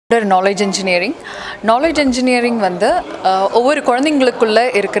Knowledge engineering வந்து ஒவ்வொரு குழந்தைங்களுக்குள்ளே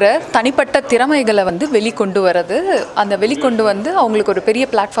இருக்கிற தனிப்பட்ட திறமைகளை வந்து வெளிக்கொண்டு வரது, அந்த வெளிக்கொண்டு வந்து அவங்களுக்கு ஒரு பெரிய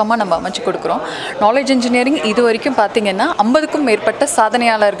பிளாட்ஃபார்மாக நம்ம அமைச்சு கொடுக்குறோம். நாலேஜ் இன்ஜினியரிங் இது வரைக்கும் பார்த்திங்கன்னா 50க்கும் மேற்பட்ட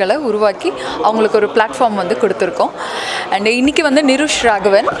சாதனையாளர்களை உருவாக்கி அவங்களுக்கு ஒரு பிளாட்ஃபார்ம் வந்து கொடுத்துருக்கோம். அண்ட் இன்றைக்கி வந்து நிருஷ்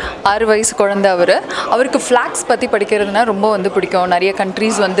ராகவன் 6 வயசு குழந்தை. அவருக்கு ஃப்ளாக்ஸ் பற்றி படிக்கிறதுனா ரொம்ப வந்து பிடிக்கும். நிறைய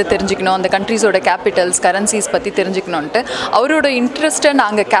கண்ட்ரீஸ் வந்து தெரிஞ்சுக்கணும், அந்த கண்ட்ரீஸோட கேபிட்டல்ஸ், கரன்சிஸ் பற்றி தெரிஞ்சுக்கணுன்ட்டு அவரோட இன்ட்ரெஸ்ட்டை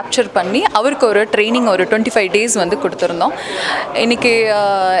நாங்கள் கேப்சர் பண்ணி அவருக்கு ஒரு ட்ரைனிங் ஒரு 25 days வந்து கொடுத்துருந்தோம். இன்றைக்கி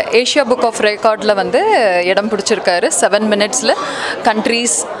ஏஷியா புக் ஆஃப் ரெக்கார்டில் வந்து இடம் பிடிச்சிருக்காரு. 7 minutes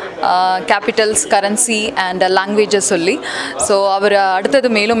countries, Capitals, currency and லாங்குவேஜை சொல்லி. ஸோ அவர் அடுத்தது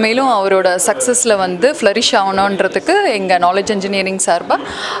மேலும் மேலும் அவரோட சக்ஸஸில் வந்து ஃப்ளரிஷ் ஆகணுன்றதுக்கு எங்கள் நாலேஜ் இன்ஜினியரிங் சார்பாக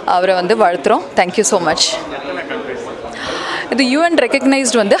அவரை வந்து வாழ்த்துறோம். Thank you so much. இது UN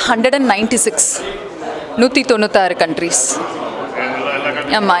ரெக்கக்னைஸ்டு வந்து 196 196 கண்ட்ரீஸ்.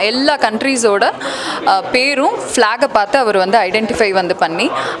 ஆமாம், எல்லா கண்ட்ரீஸோட பேரும் ஃப்ளாகை பார்த்து அவர் வந்து ஐடென்டிஃபை வந்து பண்ணி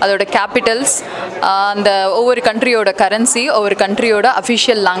அதோட கேபிட்டல்ஸ், அந்த ஒவ்வொரு கண்ட்ரியோட கரன்சி, ஒவ்வொரு கண்ட்ரியோட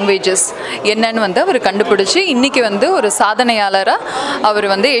அஃபிஷியல் லாங்குவேஜஸ் என்னன்னு வந்து அவர் கண்டுபிடிச்சி இன்றைக்கி வந்து ஒரு சாதனையாளராக அவர்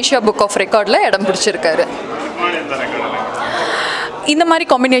வந்து ஏஷியா புக் ஆஃப் ரெக்கார்டில் இடம் பிடிச்சிருக்காரு. இந்த மாதிரி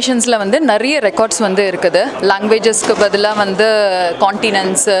காம்பினேஷன்ஸில் வந்து நிறைய ரெக்கார்ட்ஸ் வந்து இருக்குது. லாங்குவேஜஸ்க்கு பதிலாக வந்து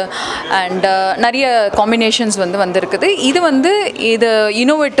கான்டினென்ட்ஸு அண்ட் நிறைய காம்பினேஷன்ஸ் வந்து இருக்குது. இது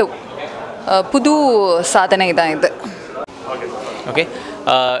இன்னோவேட்டிவ் புது சாதனை தான் இது. ஓகே,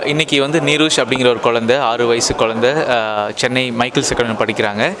 இன்றைக்கி வந்து நீருஷ் அப்படிங்கிற ஒரு குழந்தை, 6 வயசு குழந்தை, சென்னை மைக்கேல்ஸ் அகாடமி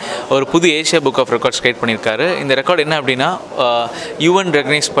படிக்கிறாங்க. ஒரு புது Asia book of records create பண்ணியிருக்காரு. இந்த ரெக்கார்டு என்ன அப்படின்னா, UN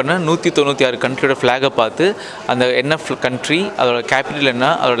ரெகனைஸ் பண்ண 196 கண்ட்ரியோட ஃப்ளாகை பார்த்து அந்த என்ன கண்ட்ரி, அதோட கேபிட்டல் என்ன,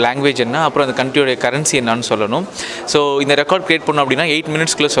 அதோட லாங்குவேஜ் என்ன, அப்புறம் அந்த கண்ட்ரியோட கரன்சி என்னன்னு சொல்லணும். ஸோ இந்த ரெக்கார்ட் கிரியேட் பண்ணோம் அப்படின்னா 8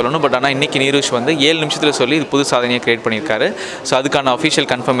 minutesக்குள்ளே சொல்லணும். பட் ஆனால் இன்றைக்கி நீருஷ் வந்து 7 நிமிஷத்தில் சொல்லி இது புது சாதனையை கிரியேட் பண்ணியிருக்காரு. ஸோ அதுக்கான அஃபிஷியல்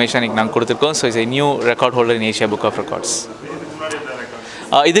கன்ஃபர்மேஷன் இன்றைக்கி நாங்கள் கொடுத்துருக்கோம். So it's new record holder in Asia book of records.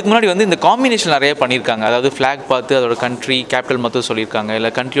 இதுக்கு முன்னாடி வந்து இந்த காம்பினேஷன் நிறைய பண்ணியிருக்காங்க. அதாவது ஃப்ளாக் பார்த்து அதோட கண்ட்ரி கேபிட்டல் மட்டும் சொல்லியிருக்காங்க, இல்லை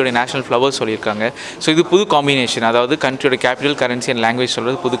கண்ட்ரியோட நேஷனல் ஃப்ளவர்ஸ் சொல்லியிருக்காங்க. ஸோ இது புது காம்பினேஷன், அதாவது கண்ட்ரியோட கேபிட்டல், கரன்சி அண்ட் லாங்குவேஜ்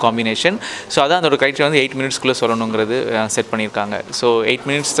சொல்கிறது புது காம்பினேஷன். ஸோ அதான் அதோட க்ரைட்டீரியா வந்து 8 minutesக்குள்ளே சொல்லணுங்கிறது செட் பண்ணியிருக்காங்க. ஸோ 8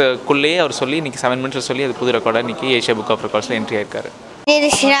 minutesக்குள்ளேயே அவர் சொல்லி இன்றைக்கி 7 minutes சொல்லி அது புது ரெக்கார்டாக இன்றைக்கி ஏஷியா புக் ஆஃப் ரெக்கார்ட்ஸில் என்ட்ரி ஆயிருக்காரு.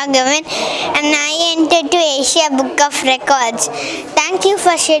 Ragavan, and I entered to Asia Book of Records. Thank you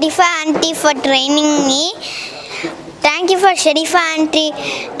for Sharifa auntie for training me. Thank you for Sharifa auntie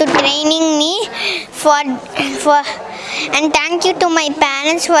to training me and thank you to my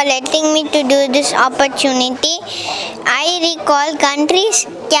parents for letting me to do this opportunity. I recall countries,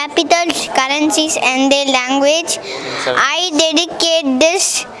 capitals, currencies and their language. I dedicate this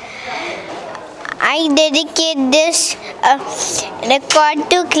record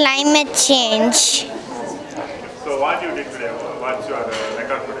to climate change. So what you did today? What's your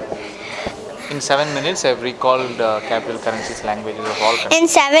record today? In 7 minutes, I've recalled capital, currencies, languages of all countries. In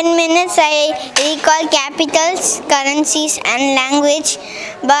 7 minutes, I recall capitals, currencies, and language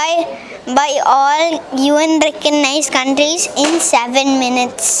by all UN recognized countries in 7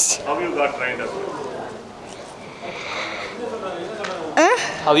 minutes. How you got trained up?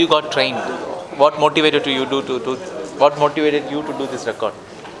 How you got trained? What motivated you to do? What motivated you to do this record?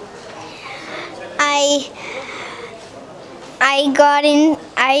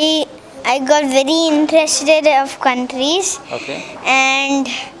 I got very interested of countries. Okay. And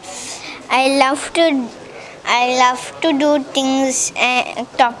I love to do things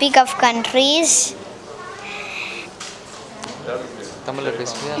topic of countries. Tamil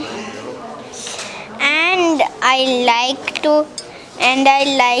பேசுறியா? And I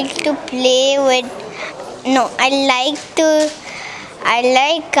like to play with I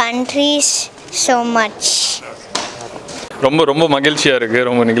like countries so much. ரொம்ப மகிழ்ச்சியாக இருக்குது,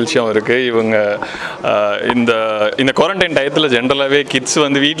 ரொம்ப நிகழ்ச்சியாகவும் இருக்குது. இவங்க இந்த quarantine டயத்தில் ஜென்ரலாகவே கிட்ஸ்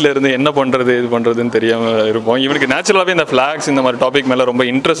வந்து வீட்டில் இருந்து என்ன பண்ணுறது இது பண்ணுறதுன்னு தெரியாமல் இருப்போம். இவனுக்கு நேச்சுரலாகவே இந்த ஃப்ளாக்ஸ் இந்த மாதிரி டாபிக் மேலே ரொம்ப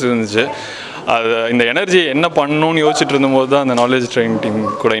இன்ட்ரெஸ்ட் இருந்துச்சு. அது இந்த எனர்ஜி என்ன பண்ணணும்னு யோசிச்சுட்டு இருந்தபோது தான் அந்த நாலேஜ் ட்ரைனிங் டீம்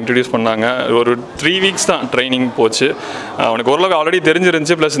கூட இன்ட்ரடியூஸ் பண்ணாங்க. ஒரு 3 weeks தான் ட்ரைனிங் போச்சு. அவனுக்கு ஓரளவுக்கு ஆல்ரெடி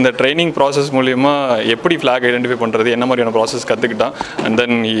தெரிஞ்சிருந்துச்சு. ப்ளஸ் இந்த ட்ரைனிங் ப்ராசஸ் மூலிமா எப்படி ஃப்ளாக் ஐடென்டிஃபை பண்ணுறது, என்ன மாதிரியான process கற்றுக்கிட்டான். And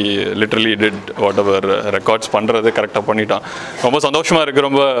then he literally did what ever records பண்ணுறது கரெக்டாக பண்ணிட்டான். ரொம்ப சந்தோஷமாக இருக்குது,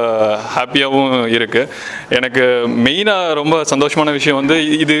 ரொம்ப ஹாப்பியாகவும் இருக்குது. எனக்கு மெயினாக ரொம்ப சந்தோஷமான விஷயம் வந்து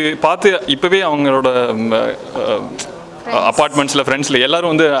இது பார்த்து இப்போவே அவங்களோட அப்பார்ட்மெண்ட்ஸில் ஃப்ரெண்ட்ஸில்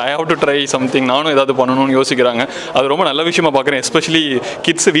எல்லோரும் வந்து I have to try something, நானும் ஏதாவது பண்ணணும்னு யோசிக்கிறாங்க. அது ரொம்ப நல்ல விஷயமாக பார்க்குறேன். எஸ்பெஷலி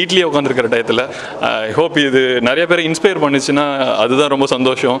கிட்ஸ் வீட்லேயே உட்காந்துருக்கிற டயத்தில் ஐ ஹோப் இது நிறைய பேரை இன்ஸ்பயர் பண்ணிச்சுன்னா அதுதான் ரொம்ப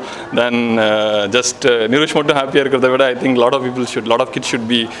சந்தோஷம். தென் ஜஸ்ட் நிருஷ் மட்டும் ஹாப்பியாக இருக்கிறத விட I think lot of kids should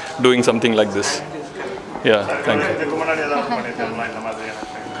be doing something like this. Yeah, thank you.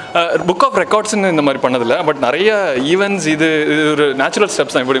 Book of ரெக்கார்ட்ஸ்னு இந்த மாதிரி பண்ணதில்லை. பட் நிறைய ஈவெண்ட்ஸ் இது ஒரு நேச்சுரல்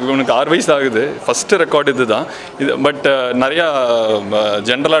ஸ்டெப்ஸ் தான். இப்படி இவனுக்கு 6 வயசு ஆகுது, ஃபஸ்ட்டு ரெக்கார்டு இது தான் இது. பட் நிறையா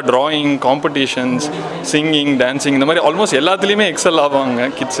ஜென்ரலாக ட்ராயிங் காம்படிஷன்ஸ், சிங்கிங், டான்ஸிங் இந்த மாதிரி ஆல்மோஸ்ட் எல்லாத்துலேயுமே எக்ஸல் ஆவாங்க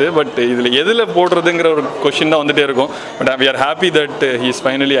கிட்ஸு. பட் இதில் எதில் போடுறதுங்கிற ஒரு கொஷின் தான் வந்துகிட்டே இருக்கும். But we are happy that he's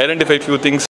finally identify few things